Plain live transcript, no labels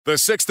The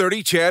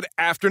 6:30 CHED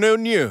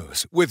Afternoon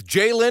News with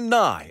Jaylen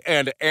Nye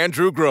and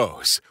Andrew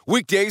Gross.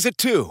 Weekdays at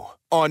 2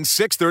 on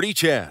 6:30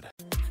 CHED.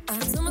 I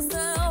tell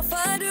myself,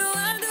 I do.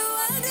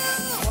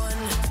 One,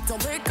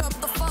 don't pick up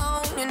the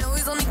phone. You know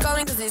he's only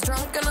calling because he's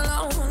drunk and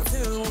alone.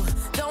 Two,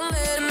 don't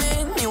let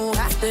him in. You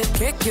have to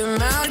kick him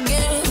out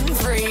again.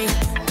 Three,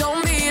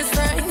 don't be a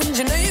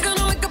stranger. You know you're going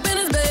to wake up in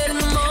his bed in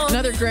the morning.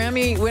 Another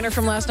Grammy winner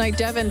from last night.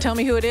 Devin, tell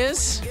me who it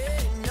is.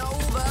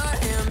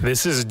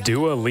 This is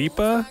Dua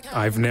Lipa.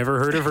 I've never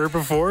heard of her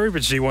before,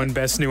 but she won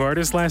Best New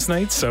Artist last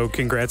night, so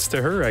congrats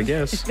to her, I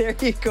guess. There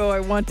you go. I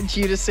wanted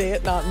you to say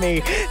it, not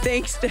me.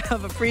 Thanks,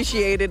 Dev.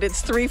 Appreciate it.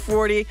 It's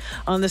 3:40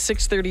 on the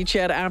 6:30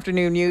 CHED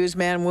Afternoon News.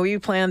 Man, will you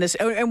plan this?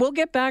 Oh, and we'll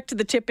get back to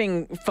the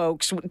tipping,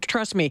 folks.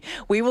 Trust me.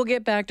 We will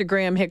get back to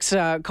Graham Hicks'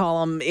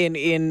 column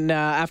in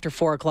after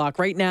 4 o'clock.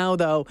 Right now,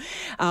 though,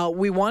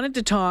 we wanted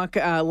to talk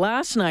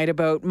last night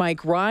about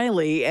Mike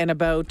Riley and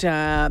about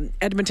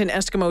Edmonton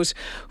Eskimos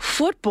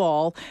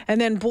football.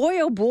 And then, boy,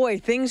 oh boy,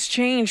 things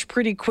changed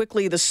pretty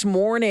quickly this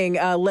morning.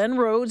 Len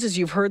Rhodes, as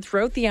you've heard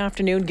throughout the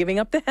afternoon, giving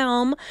up the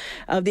helm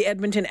of the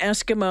Edmonton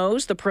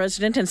Eskimos. The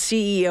president and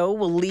CEO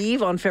will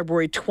leave on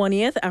February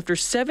 20th after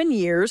 7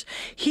 years.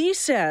 He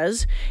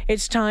says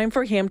it's time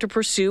for him to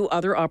pursue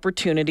other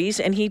opportunities.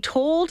 And he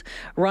told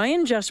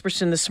Ryan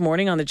Jesperson this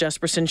morning on the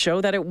Jesperson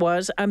Show that it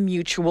was a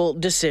mutual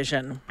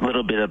decision. A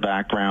little bit of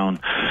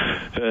background.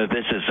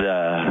 This is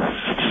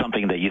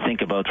something that you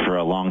think about for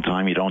a long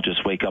time. You don't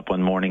just wake up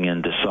one morning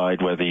and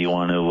decide whether you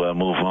want to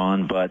move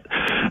on. But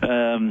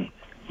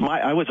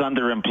I was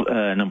under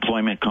an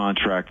employment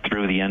contract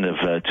through the end of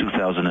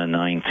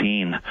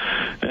 2019.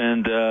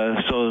 And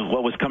so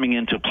what was coming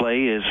into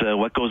play is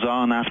what goes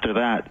on after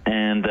that.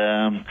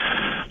 And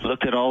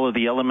looked at all of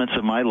the elements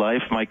of my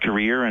life, my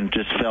career, and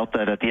just felt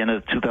that at the end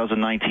of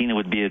 2019 it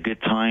would be a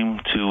good time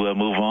to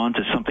move on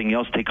to something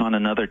else, take on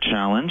another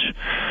challenge.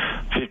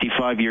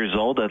 55 years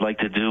old, I'd like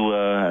to do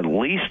at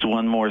least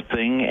one more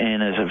thing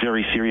in a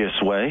very serious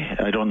way.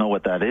 I don't know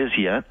what that is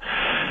yet.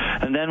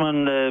 And then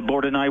when the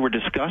board and I were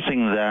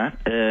discussing that,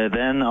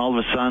 then all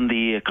of a sudden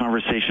the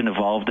conversation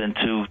evolved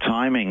into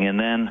timing. And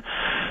then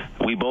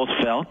we both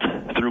felt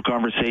through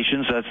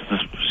conversations that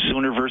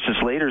sooner versus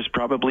later is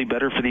probably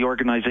better for the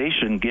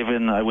organization,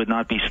 given I would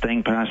not be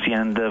staying past the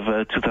end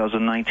of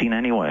 2019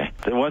 anyway.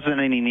 There wasn't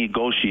any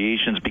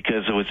negotiations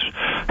because it was,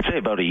 I'd say,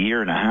 about a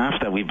year and a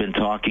half that we've been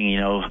talking,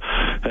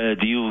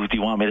 do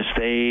you want me to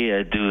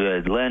stay?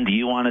 Len, do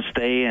you want to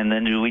stay? And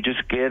then do we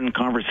just get in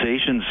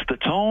conversations? The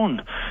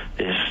tone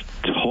is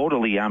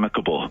totally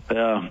amicable.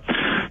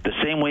 The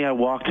same way I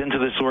walked into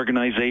this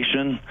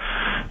organization,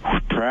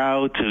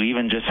 proud to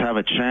even just have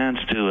a chance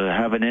to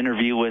have an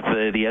interview with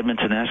the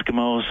Edmonton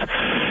Eskimos,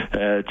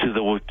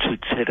 to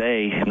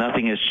today,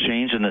 nothing has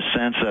changed in the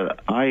sense that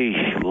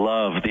I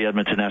love the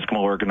Edmonton Eskimo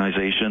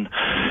organization.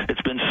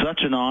 It's been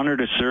such an honor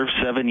to serve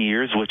 7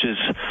 years, which is,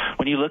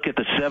 when you look at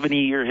the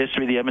 70-year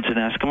history of the Edmonton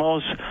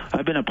Eskimos,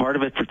 I've been a part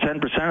of it for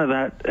 10% of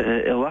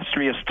that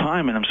illustrious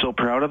time, and I'm so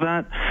proud of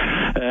that.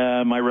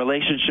 My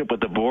relationship with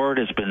the board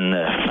has been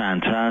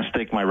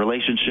fantastic. My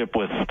relationship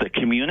with the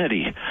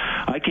community.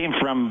 I came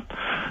from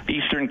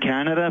Eastern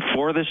Canada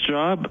for this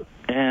job,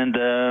 and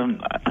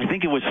I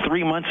think it was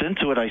 3 months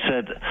into it, I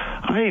said,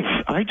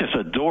 I just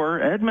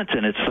adore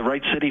Edmonton. It's the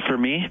right city for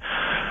me.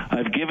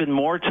 I've given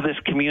more to this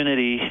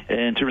community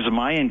in terms of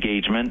my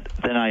engagement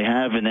than I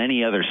have in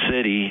any other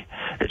city.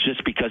 It's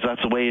just because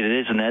that's the way it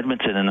is in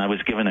Edmonton, and I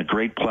was given a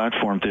great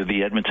platform through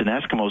the Edmonton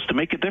Eskimos to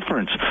make a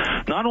difference,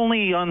 not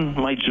only on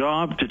my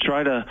job to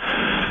try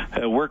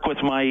to work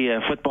with my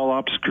football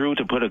ops crew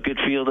to put a good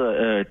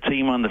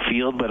team on the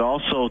field, but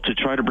also to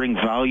try to bring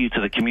value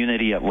to the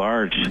community at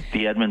large,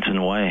 the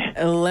Edmonton way.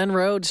 Len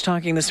Rhodes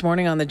talking this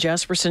morning on the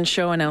Jesperson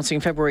Show, announcing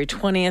February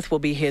 20th will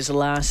be his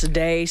last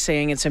day,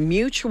 saying it's a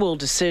mutual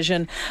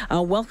decision.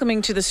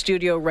 Welcoming to the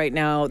studio right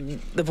now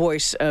the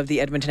voice of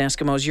the Edmonton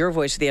Eskimos, your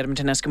voice of the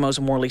Edmonton Eskimos,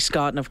 Morley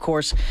Scott, and of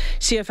course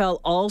CFL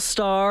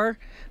All-Star,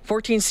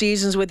 14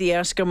 seasons with the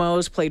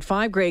Eskimos, played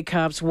 5 Grey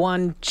Cups,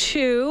 won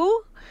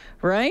 2.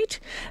 Right?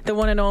 The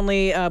one and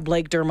only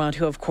Blake Dermott,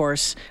 who, of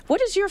course,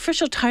 what is your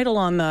official title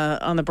on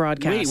the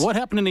broadcast? Wait, what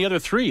happened in the other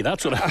 3?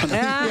 That's what I'm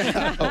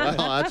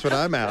well, that's what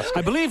I'm asking.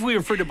 I believe we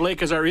refer to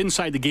Blake as our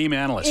Inside the Game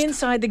analyst.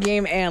 Inside the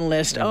Game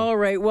analyst. Yeah. All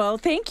right. Well,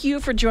 thank you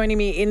for joining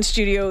me in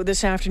studio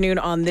this afternoon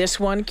on this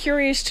one.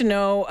 Curious to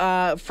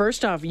know,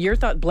 first off, your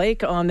thought,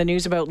 Blake, on the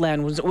news about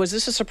Len. Was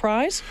this a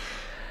surprise?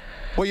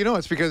 Well,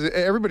 it's because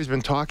everybody's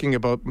been talking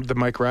about the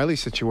Mike Riley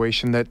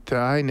situation that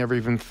I never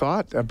even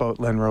thought about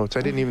Len Rhodes.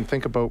 I didn't even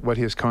think about what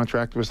his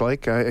contract was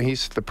like.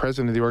 He's the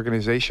president of the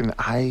organization.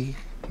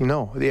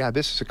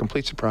 This is a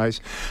complete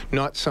surprise.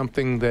 Not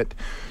something that...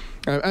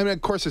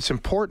 of course, it's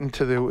important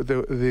to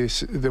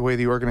the way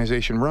the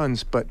organization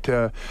runs, but,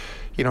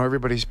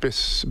 everybody's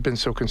been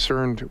so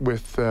concerned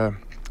with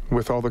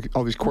with all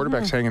these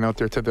quarterbacks hanging out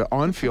there to the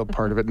on-field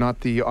part of it,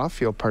 not the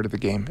off-field part of the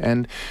game.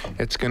 And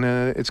it's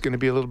gonna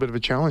be a little bit of a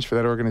challenge for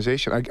that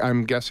organization.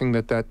 I'm guessing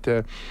that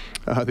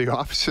the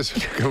office is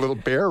a little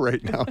bare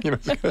right now.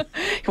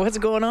 What's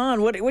going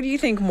on? What do you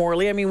think,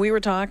 Morley? I mean, we were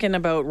talking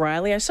about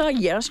Riley. I saw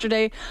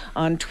yesterday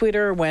on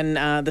Twitter when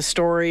the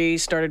story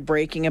started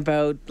breaking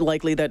about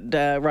likely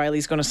that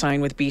Riley's going to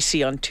sign with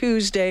BC on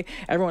Tuesday.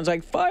 Everyone's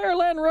like, fire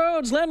Len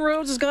Rhodes. Len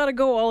Rhodes has got to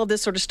go, all of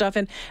this sort of stuff.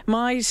 And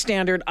my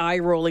standard eye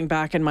rolling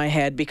back in my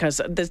head,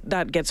 because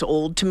that gets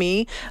old to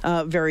me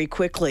very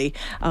quickly.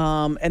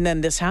 And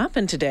then this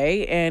happened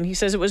today, and he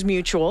says it was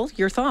mutual.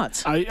 Your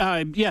thoughts?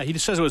 Yeah, he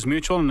just says it was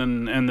mutual,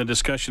 and the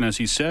discussion, as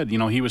he said,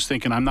 he was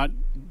thinking, I'm not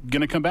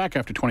going to come back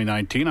after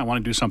 2019. I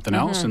want to do something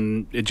else,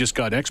 and it just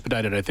got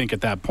expedited, I think,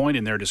 at that point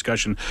in their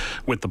discussion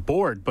with the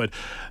board. But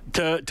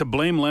to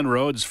blame Len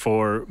Rhodes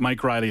for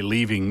Mike Riley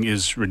leaving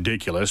is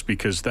ridiculous,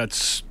 because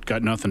that's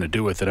got nothing to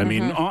do with it. I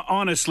mean,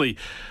 honestly,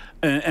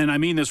 and I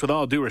mean this with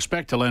all due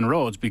respect to Len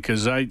Rhodes,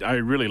 because I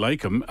really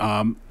like him.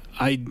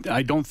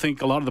 I don't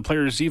think a lot of the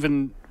players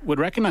even would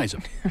recognize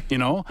him.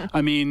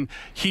 I mean,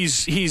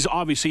 he's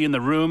obviously in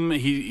the room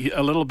he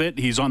a little bit.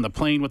 He's on the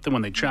plane with them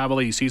when they travel.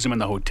 He sees them in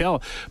the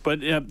hotel.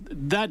 But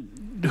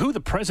who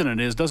the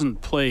president is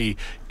doesn't play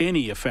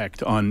any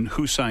effect on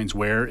who signs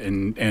where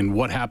and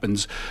what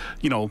happens,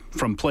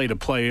 from play to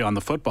play on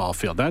the football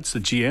field. That's the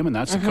GM and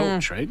that's the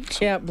coach, right?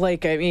 So. Yeah,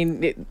 Blake, I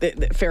mean,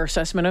 fair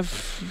assessment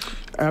of...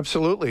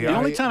 Absolutely. The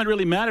only time it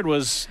really mattered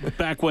was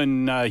back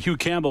when Hugh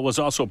Campbell was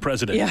also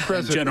president,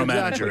 general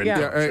manager.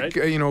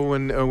 Exactly.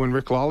 Right? When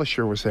Rick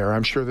Lawlisher was there,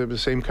 I'm sure there was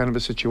the same kind of a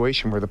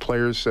situation where the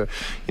players,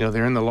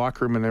 they're in the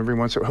locker room and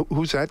everyone's,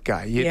 who's that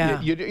guy?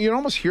 You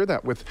almost hear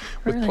that with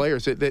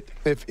players, that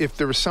if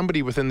there was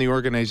somebody within the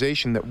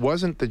organization that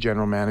wasn't the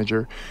general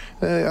manager,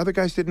 other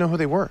guys didn't know who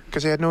they were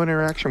because they had no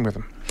interaction with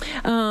them.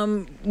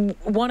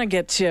 Want to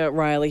get to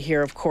Riley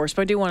here, of course,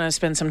 but I do want to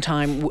spend some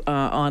time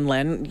on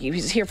Len. He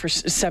was here for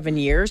 7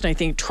 years, and I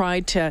think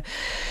tried to,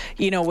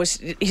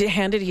 he's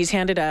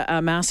handed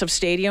a massive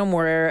stadium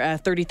where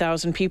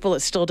 30,000 people. It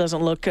still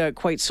doesn't look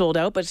quite sold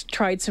out, but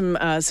tried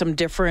some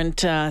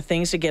different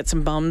things to get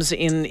some bums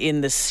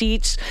in the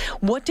seats.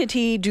 What did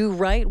he do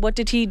right? What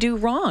did he do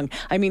wrong?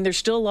 I mean, there's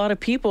still a lot of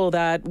people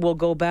that will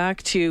go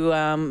back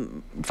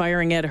to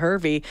firing Ed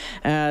Hervey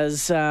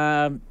as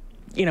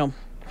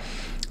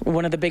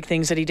one of the big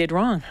things that he did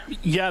wrong.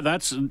 Yeah,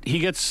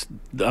 he takes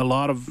a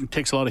lot of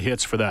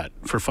hits for that,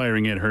 for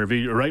firing Ed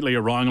Hervey, rightly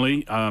or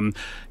wrongly.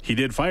 He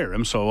did fire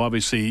him, so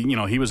obviously,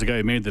 he was the guy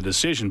who made the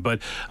decision.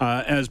 But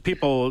as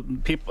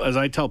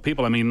I tell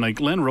people, I mean, like,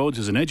 Len Rhodes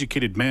is an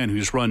educated man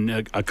who's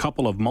run a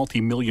couple of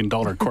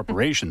multi-million-dollar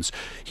corporations.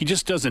 He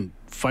just doesn't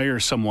fire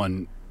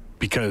someone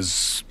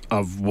because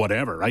of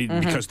whatever, right?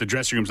 Because the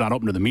dressing room's not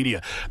open to the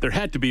media. There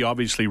had to be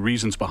obviously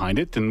reasons behind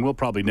it, and we'll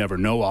probably never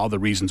know all the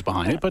reasons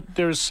behind it. But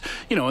there's,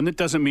 and it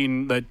doesn't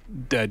mean that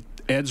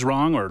Ed's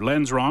wrong or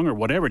Len's wrong or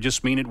whatever. It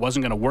just mean it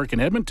wasn't going to work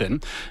in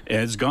Edmonton.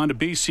 Ed's gone to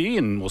BC,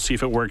 and we'll see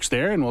if it works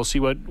there, and we'll see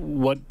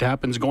what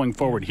happens going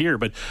forward here.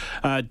 But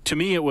to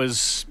me, it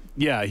was.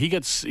 Yeah, he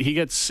got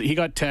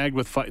tagged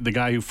with the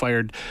guy who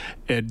fired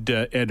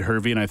Ed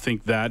Hervey, and I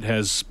think that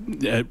has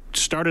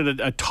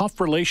started a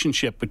tough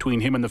relationship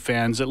between him and the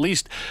fans, at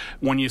least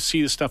when you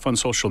see the stuff on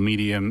social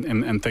media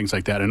and things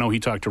like that. I know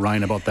he talked to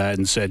Ryan about that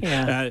and said,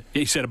 I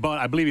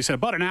believe he said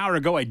about an hour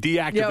ago I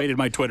deactivated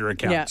my Twitter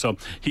account. Yeah. So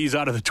he's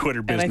out of the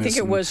Twitter business. And I think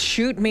it was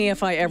shoot me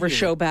if I ever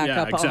show back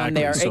up on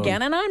there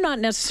again. And I'm not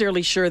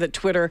necessarily sure that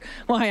Twitter,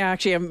 well, I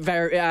actually am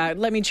very,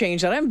 let me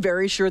change that. I'm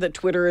very sure that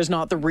Twitter is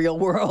not the real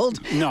world.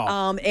 No.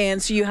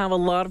 And so you have a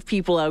lot of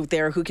people out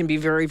there who can be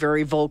very,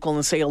 very vocal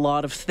and say a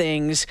lot of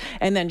things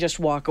and then just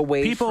walk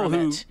away from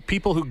it.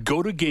 People who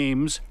go to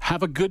games,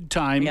 have a good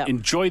time,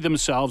 enjoy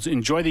themselves,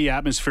 enjoy the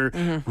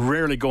atmosphere,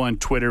 rarely go on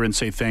Twitter and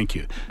say thank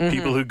you.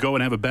 People who go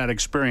and have a bad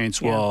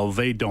experience, well,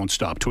 they don't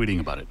stop tweeting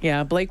about it.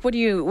 Yeah, Blake, what do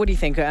you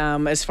think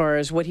as far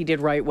as what he did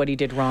right, what he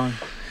did wrong?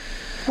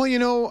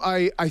 Well,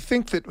 I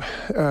think that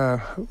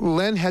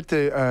Len had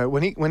to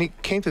when he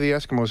came to the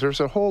Eskimos, there was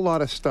a whole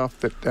lot of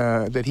stuff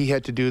that he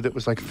had to do that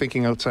was like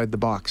thinking outside the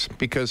box,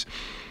 because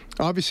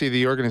obviously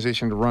the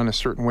organization had run a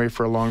certain way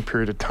for a long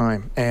period of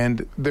time,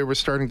 and they were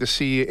starting to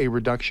see a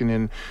reduction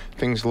in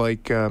things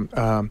like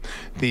the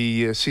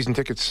season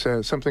tickets,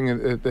 something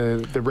at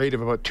the rate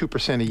of about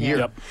 2% a year.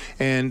 Yep.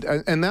 And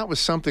that was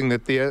something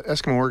that the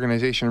Eskimo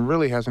organization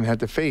really hasn't had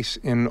to face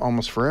in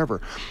almost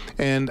forever.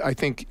 And I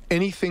think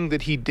anything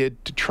that he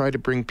did to try to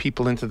bring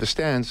people into the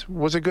stands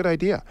was a good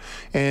idea.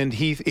 And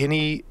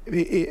he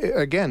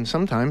again,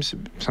 sometimes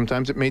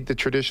it made the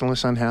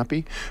traditionalists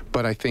unhappy,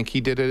 but I think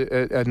he did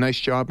a nice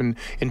job in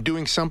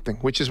doing something,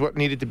 which is what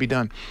needed to be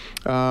done.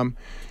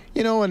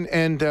 Whenever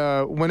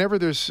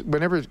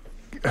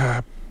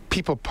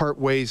people part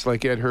ways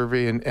like Ed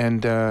Hervey and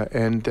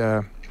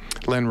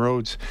Len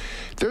Rhodes,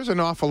 there's an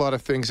awful lot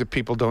of things that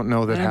people don't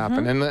know that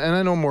happen. And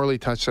I know Morley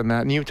touched on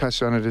that, and you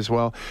touched on it as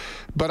well.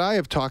 But I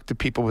have talked to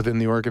people within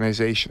the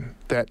organization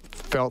that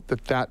felt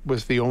that that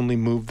was the only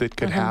move that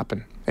could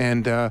happen.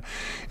 And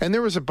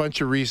there was a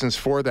bunch of reasons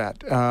for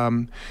that.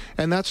 And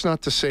that's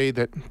not to say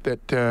that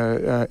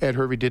Ed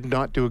Hervey did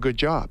not do a good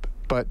job.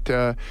 But,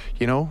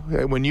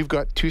 when you've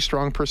got two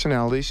strong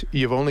personalities,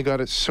 you've only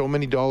got so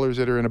many dollars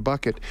that are in a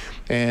bucket,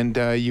 and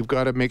you've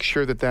got to make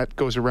sure that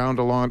goes around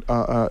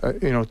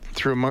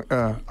through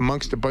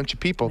amongst a bunch of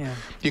people. Yeah.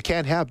 You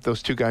can't have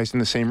those two guys in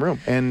the same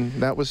room, and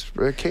that was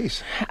the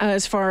case.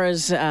 As far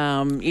as,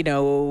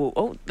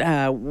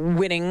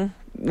 winning,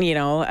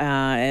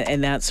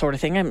 and that sort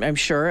of thing. I'm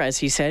sure, as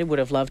he said, would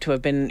have loved to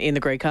have been in the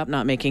Grey Cup,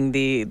 not making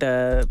the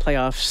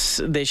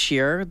playoffs this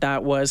year.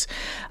 That was,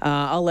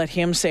 I'll let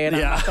him say it.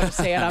 I'm not going to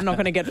say it. I'm not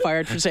going to get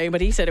fired for saying,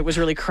 but he said it was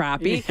really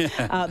crappy,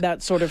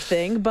 that sort of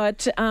thing.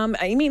 But,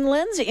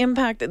 Len's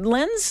impact,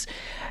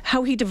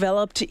 how he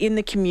developed in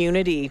the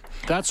community.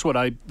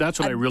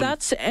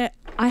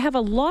 I have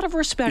a lot of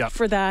respect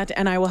for that,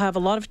 and I will have a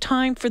lot of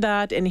time for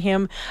that and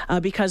him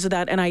because of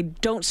that, and I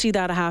don't see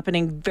that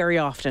happening very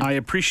often. I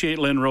appreciate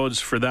Len Rhodes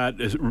for that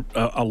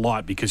a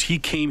lot, because he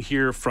came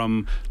here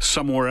from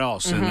somewhere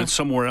else, and it's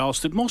somewhere else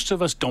that most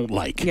of us don't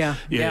like.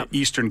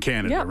 Eastern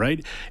Canada,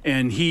 right?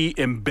 And he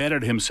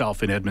embedded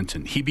himself in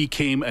Edmonton. He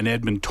became an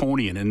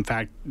Edmontonian. In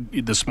fact,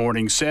 this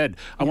morning said,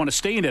 I want to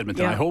stay in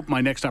Edmonton. I hope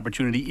my next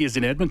opportunity is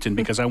in Edmonton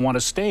because I want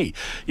to stay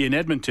in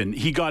Edmonton.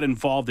 He got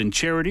involved in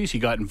charities. He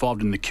got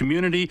involved in the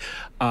community.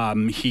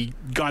 He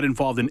got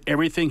involved in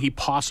everything he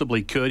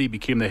possibly could. He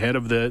became the head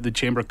of the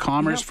Chamber of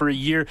Commerce for a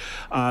year.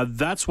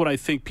 That's what I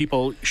think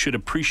people should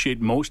appreciate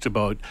most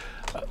about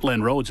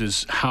Len Rhodes,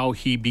 is how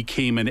he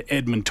became an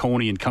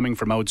Edmontonian coming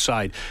from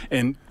outside.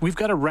 And we've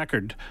got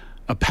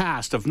a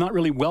past of not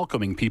really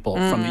welcoming people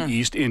from the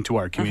East into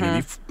our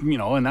community,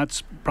 and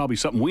that's probably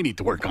something we need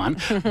to work on.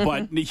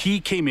 But he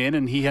came in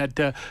and he had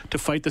to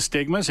fight the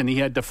stigmas, and he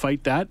had to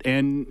fight that,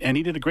 and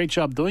he did a great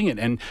job doing it.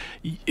 And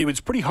it was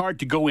pretty hard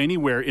to go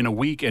anywhere in a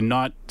week and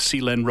not see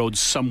Len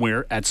Rhodes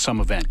somewhere at some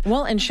event.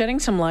 Well, and shedding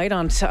some light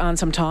on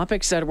some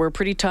topics that were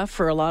pretty tough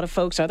for a lot of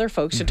other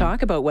folks to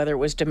talk about, whether it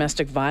was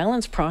domestic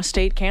violence,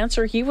 prostate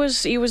cancer. He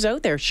was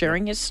out there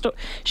sharing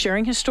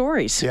his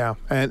stories. Yeah,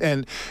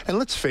 and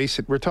let's face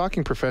it, we're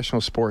talking professional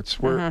sports.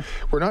 We're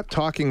not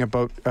talking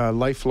about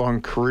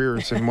lifelong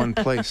careers in one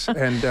place.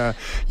 And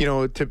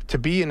to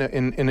be in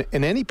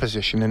any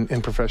position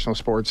in professional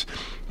sports,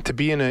 to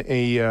be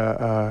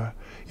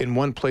in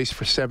one place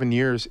for 7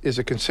 years is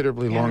a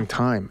considerably long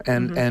time,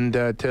 and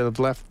to have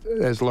left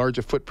as large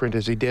a footprint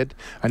as he did,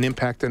 an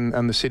impact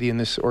on the city and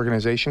this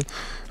organization,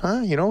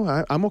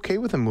 I'm okay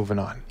with him moving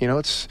on.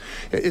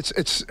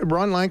 It's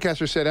Ron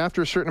Lancaster said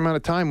after a certain amount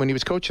of time when he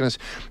was coaching us,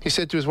 he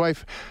said to his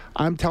wife,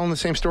 I'm telling the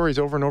same stories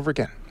over and over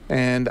again,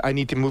 and I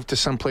need to move to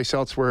someplace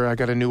else where I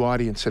got a new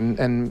audience,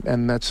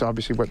 and that's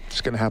obviously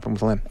what's going to happen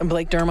with Len.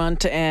 Blake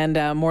Dermott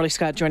and Morley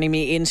Scott joining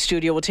me in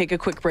studio. We'll take a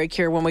quick break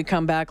here. When we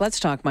come back, let's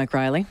talk Mike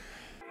Riley.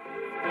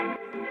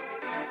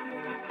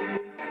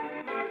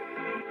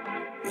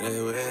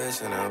 They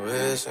wish and I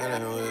wish and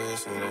I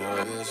wish and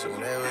I wish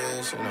and they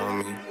wishing on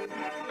me.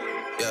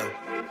 Yeah.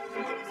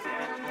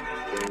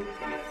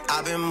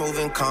 I've been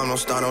moving calm, don't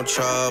start no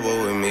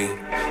trouble with me.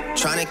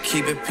 Trying to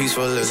keep it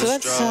peaceful is a struggle.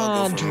 So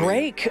that's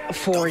Drake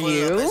for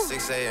you.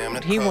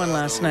 He won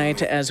last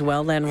night as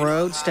well. Len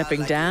Rhodes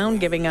stepping down,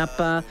 giving up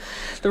the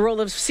role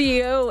of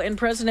CEO and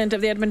president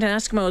of the Edmonton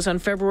Eskimos on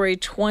February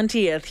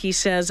 20th. He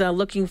says,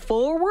 looking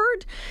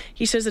forward,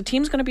 he says the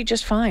team's going to be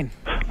just fine.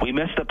 We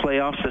missed the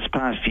playoffs this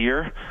past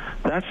year.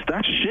 That's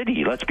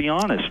shitty, let's be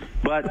honest.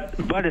 But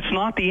it's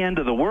not the end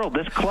of the world.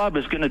 This club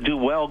is going to do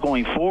well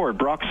going forward.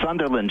 Brock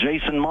Sunderland,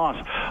 Jason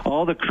Moss,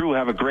 all the crew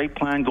have a great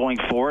plan going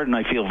forward, and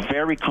I feel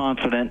very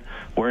confident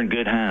we're in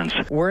good hands.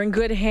 We're in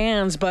good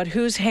hands, but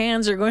whose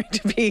hands are going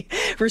to be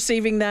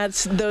receiving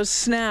those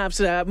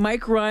snaps?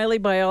 Mike Riley,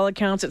 by all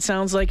accounts, it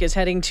sounds like, is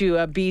heading to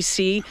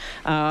BC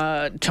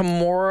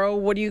tomorrow.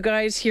 What are you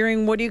guys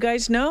hearing? What do you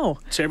guys know?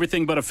 It's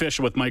everything but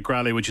official with Mike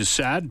Riley, which is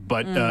sad,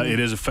 but it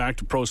is a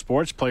fact of pro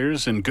sports.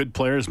 Players and good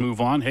players move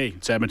on. Hey,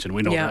 it's Edmonton.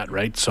 We know that,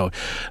 right? So,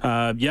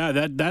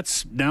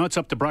 that's now it's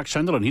up to Brock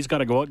Sunderland. He's got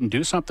to go out and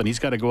do something. He's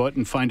got to go out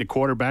and find a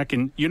quarterback,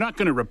 and you're not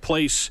going to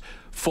replace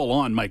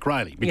full-on Mike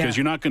Riley because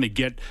you're not going to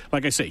get,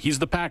 like I say, he's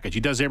the package. He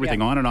does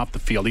everything on and off the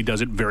field. He does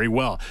it very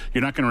well.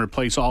 You're not going to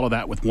replace all of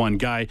that with one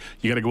guy.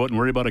 You got to go out and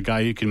worry about a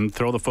guy who can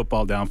throw the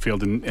football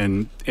downfield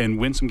and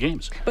win some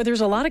games. But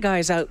there's a lot of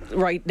guys out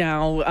right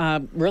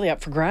now really up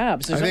for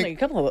grabs. There's only a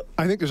couple of...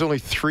 I think there's only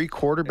 3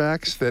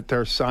 quarterbs that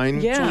are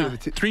signed. Yeah.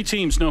 3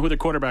 teams know who the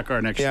quarterback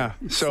are next year.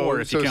 So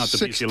 4 if you count the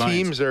BC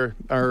Lions. 6 teams are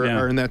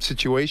in that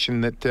situation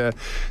that the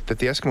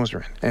Eskimos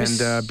are in. And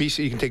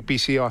BC, you can take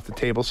BC off the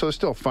table. So there's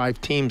still 5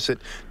 teams that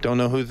don't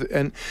know who,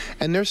 and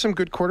and there's some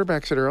good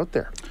quarterbacks that are out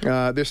there.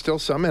 There's still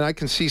some, and I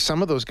can see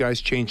some of those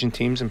guys changing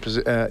teams, and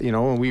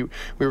and we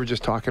were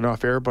just talking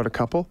off air about a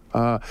couple.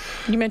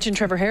 You mentioned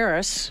Trevor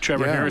Harris.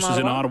 Trevor Harris is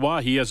in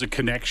Ottawa. He has a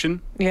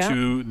connection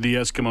to the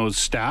Eskimos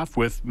staff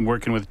with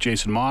working with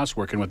Jason Moss,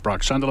 working with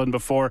Brock Sunderland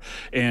before,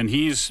 and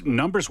he's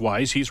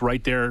numbers-wise, he's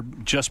right there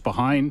just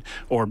behind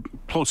or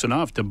close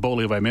enough to Bo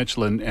Levi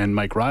Mitchell and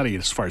Mike Riley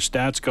as far as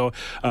stats go.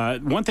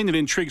 One thing that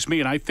intrigues me,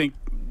 and I think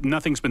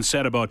nothing's been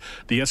said about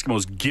the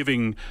Eskimos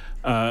giving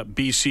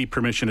BC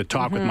permission to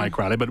talk with Mike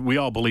Riley, but we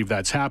all believe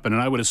that's happened,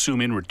 and I would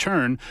assume in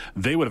return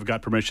they would have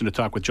got permission to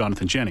talk with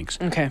Jonathan Jennings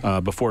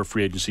before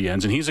free agency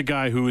ends. And he's a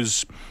guy who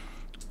is,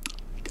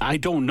 I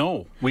don't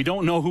know. We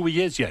don't know who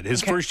he is yet.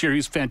 His first year, he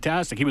was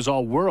fantastic. He was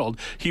all world.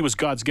 He was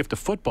God's gift to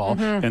football,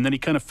 and then he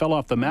kind of fell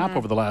off the map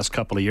over the last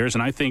couple of years,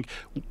 and I think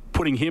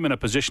putting him in a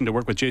position to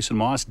work with Jason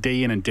Moss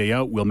day in and day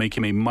out will make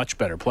him a much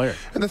better player.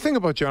 And the thing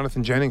about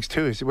Jonathan Jennings,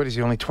 too, is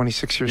he only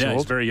 26 years old? Yeah,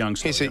 he's very young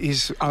still.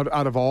 He's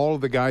out of all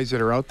the guys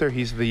that are out there,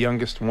 he's the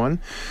youngest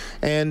one.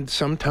 And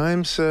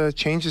sometimes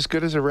change is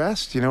good as a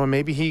rest, and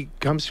maybe he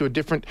comes to a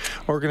different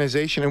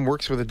organization and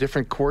works with a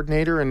different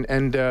coordinator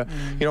and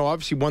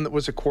obviously one that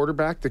was a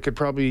quarterback that could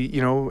probably,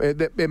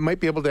 it might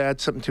be able to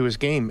add something to his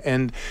game.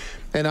 And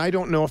I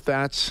don't know if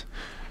that's...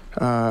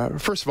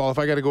 first of all, if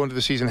I got to go into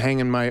the season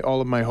hanging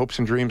all of my hopes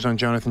and dreams on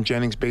Jonathan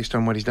Jennings based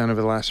on what he's done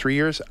over the last 3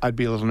 years, I'd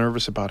be a little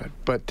nervous about it.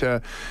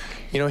 But,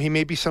 he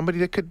may be somebody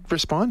that could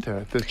respond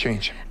to the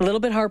change. A little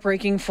bit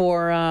heartbreaking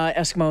for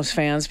Eskimos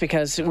fans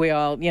because we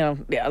all,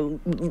 a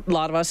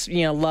lot of us,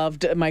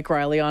 loved Mike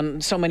Riley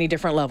on so many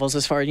different levels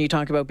as far as you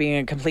talk about being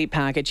a complete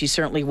package. He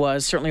certainly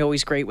was, certainly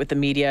always great with the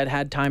media. It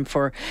had time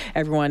for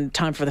everyone,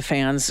 time for the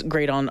fans,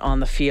 great on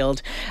the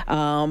field.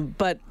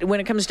 But when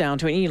it comes down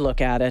to it, and you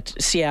look at it,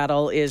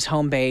 Seattle is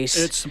home base.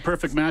 It's the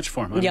perfect match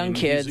for him. Young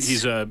kids.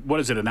 He's what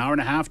is it, an hour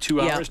and a half,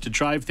 2 hours to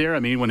drive there? I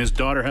mean, when his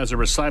daughter has a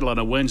recital on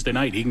a Wednesday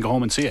night, he can go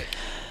home and see it.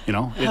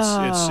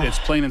 It's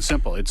plain and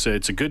simple. It's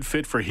a good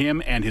fit for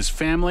him and his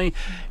family,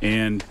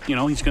 and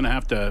he's going to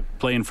have to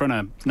play in front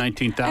of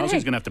 19,000.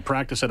 He's going to have to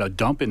practice at a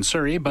dump in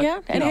Surrey.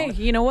 But hey,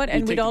 you know what?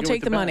 And we'd all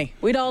take the money.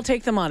 We'd all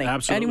take the money.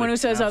 Absolutely. Anyone who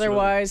says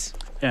otherwise,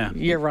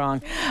 you're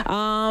wrong.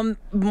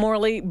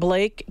 Morley,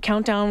 Blake,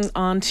 countdown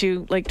on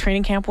to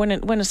training camp. When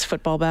is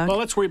football back? Well,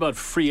 let's worry about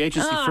free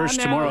agency first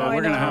tomorrow.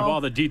 We're going to have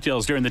all the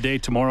details during the day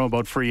tomorrow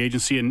about free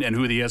agency and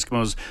who the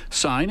Eskimos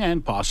sign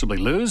and possibly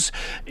lose.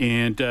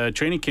 And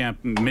training camp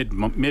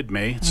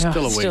mid-May. It's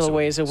still a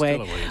ways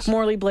away.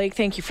 Morley, Blake,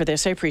 thank you for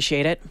this. I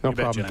appreciate it. No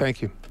problem.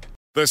 Thank you.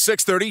 The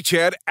 6:30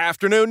 CHED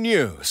Afternoon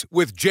News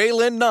with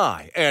Jaylen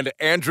Nye and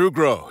Andrew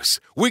Gross.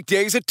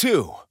 Weekdays at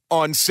 2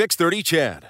 on 6:30 CHED.